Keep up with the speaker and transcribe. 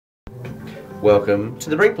Welcome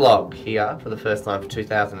to the Brink Blog here for the first time for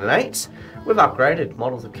 2008. We've upgraded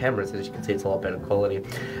models of cameras, as you can see it's a lot better quality.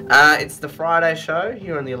 It's the Friday show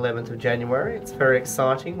here on the 11th of January. It's very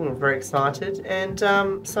exciting, we're very excited, and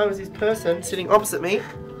so is this person sitting opposite me,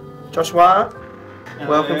 Joshua. Hello.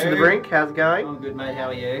 Welcome to the Brink, how's it going? I'm good, mate, how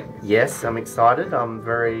are you? Yes, I'm excited, I'm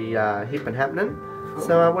very hip and happening. Cool.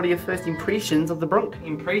 So what are your first impressions of the Brink?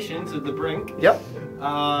 Impressions of the Brink? Yep.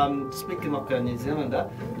 Speaking like a New Zealander.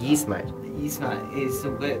 Yes, mate. Yes, mate.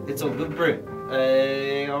 It's all good, bro.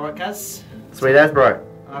 Alright, guys. Sweet as, bro.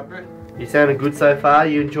 Alright, bro. You sounding good so far?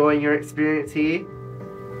 You enjoying your experience here?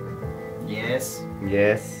 Yes.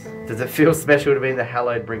 Yes. Does it feel special to be in the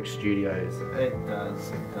hallowed Brink Studios? It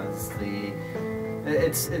does. It does.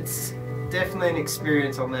 It's definitely an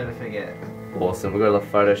experience I'll never forget. Awesome. We've got a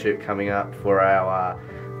photo shoot coming up for our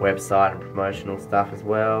website and promotional stuff as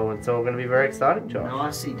well. It's all going to be very exciting, Josh.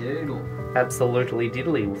 Nicey doodle. Absolutely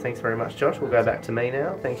diddly. Well, thanks very much, Josh. We'll go back to me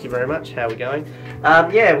now. Thank you very much. How are we going?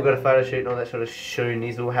 Yeah, we've got a photo shoot and all that sort of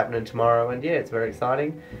shoo-nizzle happening tomorrow, and yeah, it's very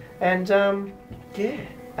exciting. And yeah,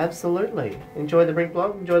 absolutely. Enjoy the Brink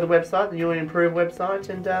Blog, enjoy the website, the new and improved website,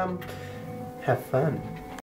 and have fun.